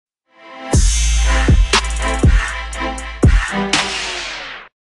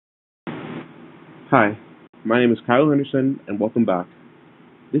Hi, my name is Kyle Henderson, and welcome back.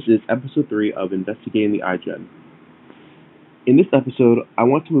 This is episode 3 of Investigating the iGen. In this episode, I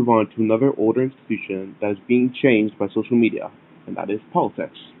want to move on to another older institution that is being changed by social media, and that is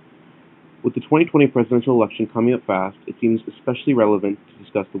politics. With the 2020 presidential election coming up fast, it seems especially relevant to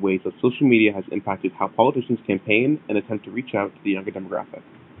discuss the ways that social media has impacted how politicians campaign and attempt to reach out to the younger demographic.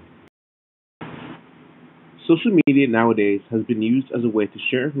 Social media nowadays has been used as a way to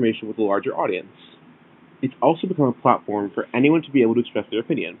share information with a larger audience. It's also become a platform for anyone to be able to express their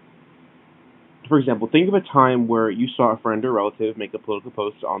opinion. For example, think of a time where you saw a friend or relative make a political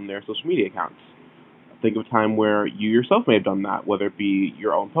post on their social media accounts. Think of a time where you yourself may have done that, whether it be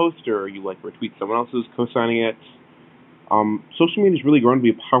your own post or you retweet someone else's co-signing it. Social media has really grown to be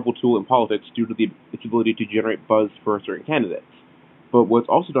a powerful tool in politics due to its ability to generate buzz for certain candidates. But what it's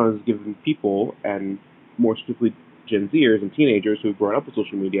also done is given people, and more specifically Gen Zers and teenagers who have grown up with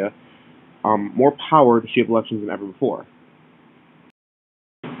social media, more power to shape elections than ever before.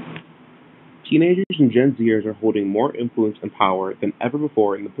 Teenagers and Gen Zers are holding more influence and power than ever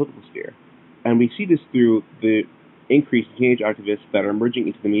before in the political sphere. And we see this through the increase in teenage activists that are emerging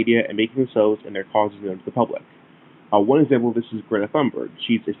into the media and making themselves and their causes known to the public. One example of this is Greta Thunberg.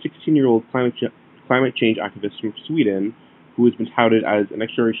 She's a 16-year-old climate change activist from Sweden who has been touted as a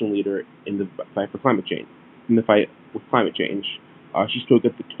next-generation leader in the fight for climate change. She spoke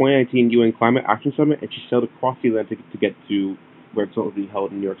at the 2019 UN Climate Action Summit, and she sailed across the Atlantic to get to where it's going to be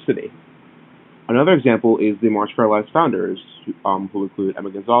held in New York City. Another example is the March for Our Lives founders, who include Emma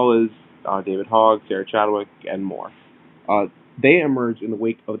Gonzalez, David Hogg, Sarah Chadwick, and more. They emerged in the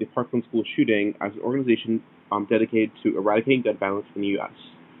wake of the Parkland School shooting as an organization dedicated to eradicating gun violence in the U.S.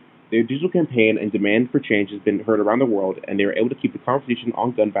 Their digital campaign and demand for change has been heard around the world, and they were able to keep the conversation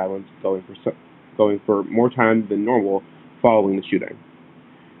on gun violence going for more time than normal following the shooting.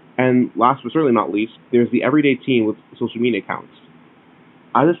 And last but certainly not least, there's the everyday teen with social media accounts.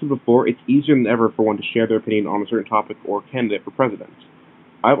 As I said before, it's easier than ever for one to share their opinion on a certain topic or candidate for president.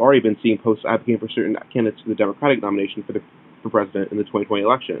 I've already been seeing posts advocating for certain candidates for the Democratic nomination for president in the 2020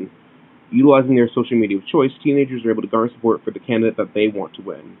 election. Utilizing their social media of choice, teenagers are able to garner support for the candidate that they want to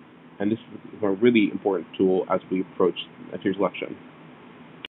win. And this is a really important tool as we approach next year's election.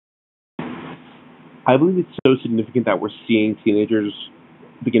 I believe it's so significant that we're seeing teenagers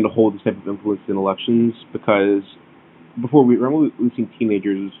begin to hold this type of influence in elections, because before we've seen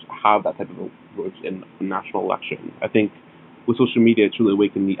teenagers have that type of influence in a national election. I think with social media, it's really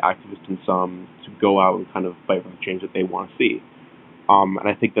awakened the activists in some to go out and kind of fight for the change that they want to see. And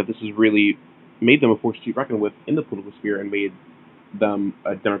I think that this has really made them a force to be reckoned with in the political sphere and made them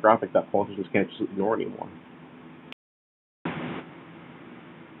a demographic that politicians can't just ignore anymore.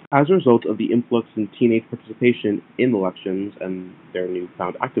 As a result of the influx in teenage participation in elections and their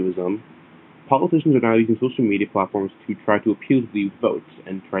newfound activism, politicians are now using social media platforms to try to appeal to the youth votes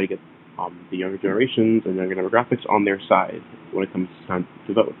and try to get the younger generations and younger demographics on their side when it comes to time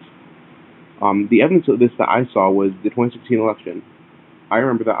to vote. The evidence of this that I saw was the 2016 election. I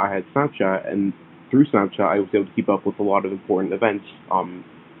remember that I had Snapchat, and through Snapchat I was able to keep up with a lot of important events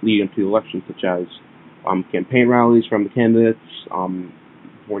leading up to the election, such as campaign rallies from the candidates,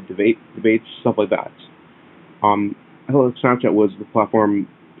 more debates, stuff like that. I thought Snapchat was the platform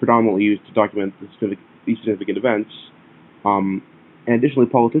predominantly used to document these significant events. And additionally,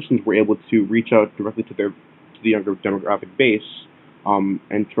 politicians were able to reach out directly to the younger demographic base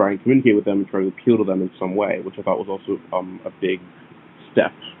and try and communicate with them and try to appeal to them in some way, which I thought was also a big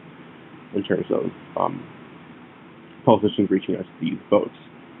step in terms of politicians reaching out to the youth votes.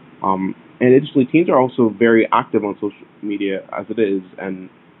 And additionally, teens are also very active on social media as it is, and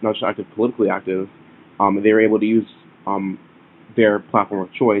not just active, politically active. They were able to use their platform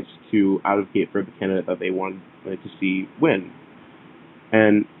of choice to advocate for the candidate that they wanted to see win.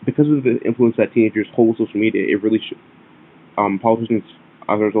 And because of the influence that teenagers hold with social media, it really politicians,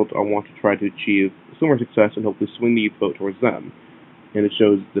 as a result, want to try to achieve similar success and hopefully swing the youth vote towards them. And it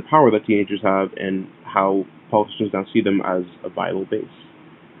shows the power that teenagers have and how politicians now see them as a viable base.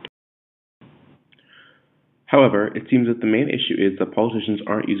 However, it seems that the main issue is that politicians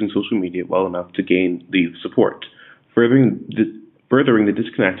aren't using social media well enough to gain the youth support, furthering the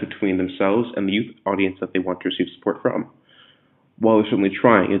disconnect between themselves and the youth audience that they want to receive support from. While they're certainly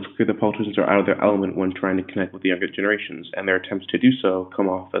trying, it's clear that politicians are out of their element when trying to connect with the younger generations, and their attempts to do so come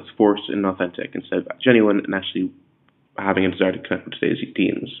off as forced and inauthentic instead of genuine and actually having a desire to connect with today's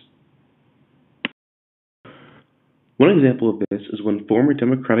teens. One example of this is when former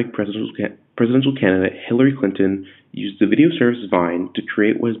Democratic presidential candidate Hillary Clinton used the video service Vine to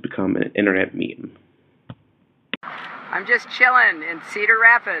create what has become an internet meme. I'm just chilling in Cedar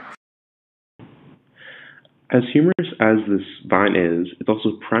Rapids. As humorous as this Vine is, it's also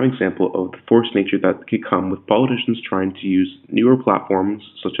a prime example of the forced nature that could come with politicians trying to use newer platforms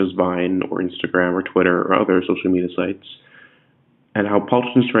such as Vine or Instagram or Twitter or other social media sites, and how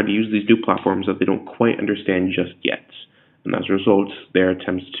politicians try to use these new platforms that they don't quite understand just yet. And as a result, their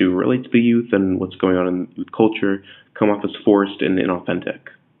attempts to relate to the youth and what's going on in youth culture come off as forced and inauthentic.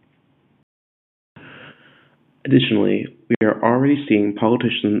 Additionally, we are already seeing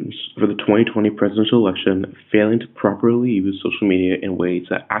politicians for the 2020 presidential election failing to properly use social media in ways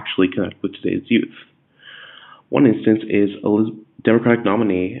that actually connect with today's youth. One instance is Democratic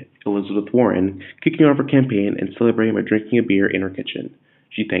nominee Elizabeth Warren kicking off her campaign and celebrating by drinking a beer in her kitchen.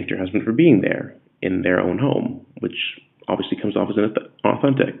 She thanked her husband for being there in their own home, which obviously comes off as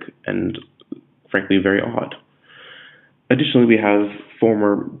inauthentic and frankly very odd. Additionally, we have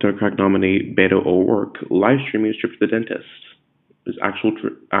former Democratic nominee Beto O'Rourke live streaming his trip to the dentist, his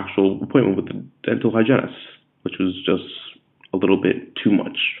actual appointment with the dental hygienist, which was just a little bit too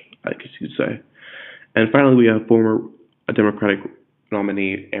much, I guess you could say. And finally, we have former Democratic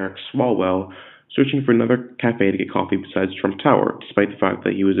nominee Eric Swalwell searching for another cafe to get coffee besides Trump Tower, despite the fact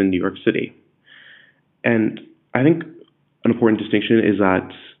that he was in New York City. And I think an important distinction is that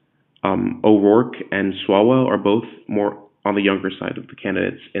O'Rourke and Swalwell are both more on the younger side of the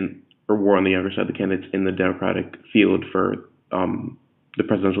candidates or were on the younger side of the candidates in the Democratic field for the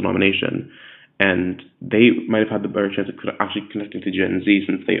presidential nomination. And they might have had the better chance of actually connecting to Gen Z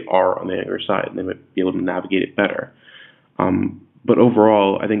since they are on the younger side and they might be able to navigate it better. But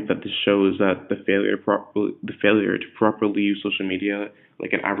overall, I think that this shows that the failure to properly use social media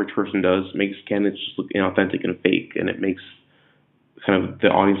like an average person does makes candidates just look inauthentic and fake, and it makes kind of the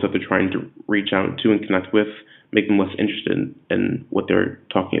audience that they're trying to reach out to and connect with make them less interested in what they're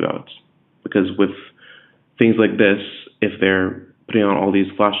talking about. Because with things like this, if they're putting on all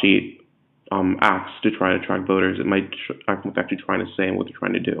these flashy acts to try to attract voters, it might act with actually trying to say and what they're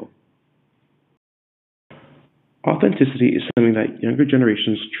trying to do. Authenticity is something that younger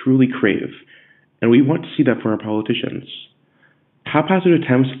generations truly crave, and we want to see that from our politicians. Haphazard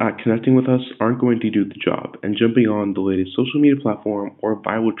attempts at connecting with us aren't going to do the job, and jumping on the latest social media platform or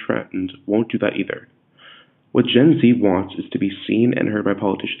viral trend won't do that either. What Gen Z wants is to be seen and heard by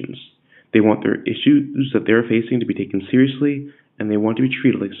politicians. They want their issues that they're facing to be taken seriously, and they want to be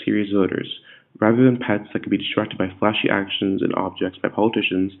treated like serious voters, rather than pets that can be distracted by flashy actions and objects by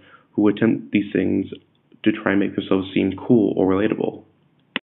politicians who attempt these things to try and make themselves seem cool or relatable.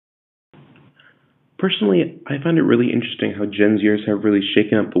 Personally, I find it really interesting how Gen Zers have really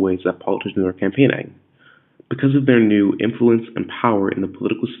shaken up the ways that politicians are campaigning. Because of their new influence and power in the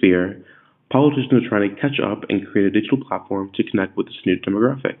political sphere, politicians are trying to catch up and create a digital platform to connect with this new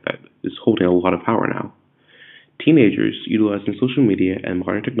demographic that is holding a lot of power now. Teenagers utilizing social media and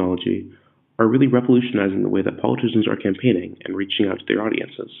modern technology are really revolutionizing the way that politicians are campaigning and reaching out to their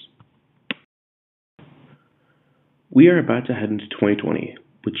audiences. We are about to head into 2020,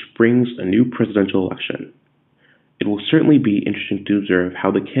 which brings a new presidential election. It will certainly be interesting to observe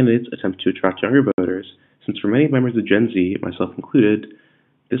how the candidates attempt to attract younger voters, since for many members of Gen Z, myself included,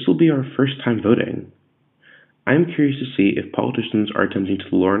 this will be our first time voting. I am curious to see if politicians are attempting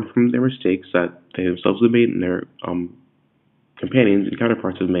to learn from their mistakes that they themselves have made and their companions and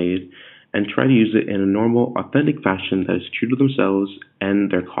counterparts have made, and try to use it in a normal, authentic fashion that is true to themselves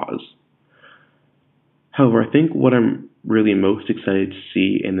and their cause. However, I think what I'm really most excited to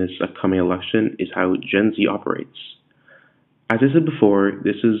see in this upcoming election is how Gen Z operates. As I said before,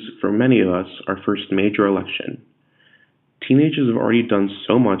 this is, for many of us, our first major election. Teenagers have already done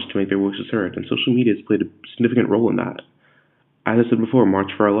so much to make their voices heard, and social media has played a significant role in that. As I said before,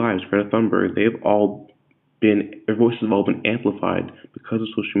 March for Our Lives, Greta Thunberg, their voices have all been amplified because of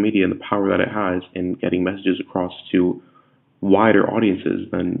social media and the power that it has in getting messages across to wider audiences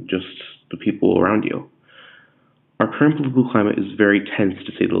than just the people around you. Our current political climate is very tense,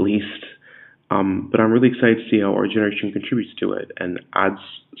 to say the least, but I'm really excited to see how our generation contributes to it and adds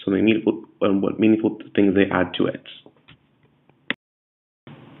something meaningful and what meaningful things they add to it.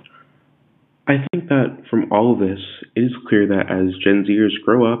 I think that from all of this, it is clear that as Gen Zers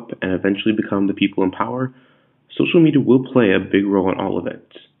grow up and eventually become the people in power, social media will play a big role in all of it.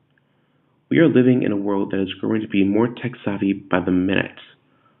 We are living in a world that is growing to be more tech savvy by the minute,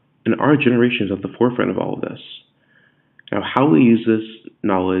 and our generation is at the forefront of all of this. Now, how we use this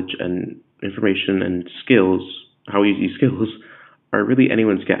knowledge and information and skills, how we use these skills, are really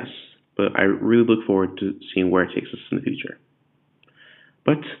anyone's guess, but I really look forward to seeing where it takes us in the future.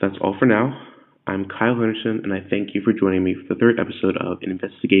 But that's all for now. I'm Kyle Henderson, and I thank you for joining me for the third episode of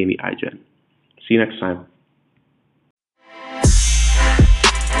Investigating the iGen. See you next time.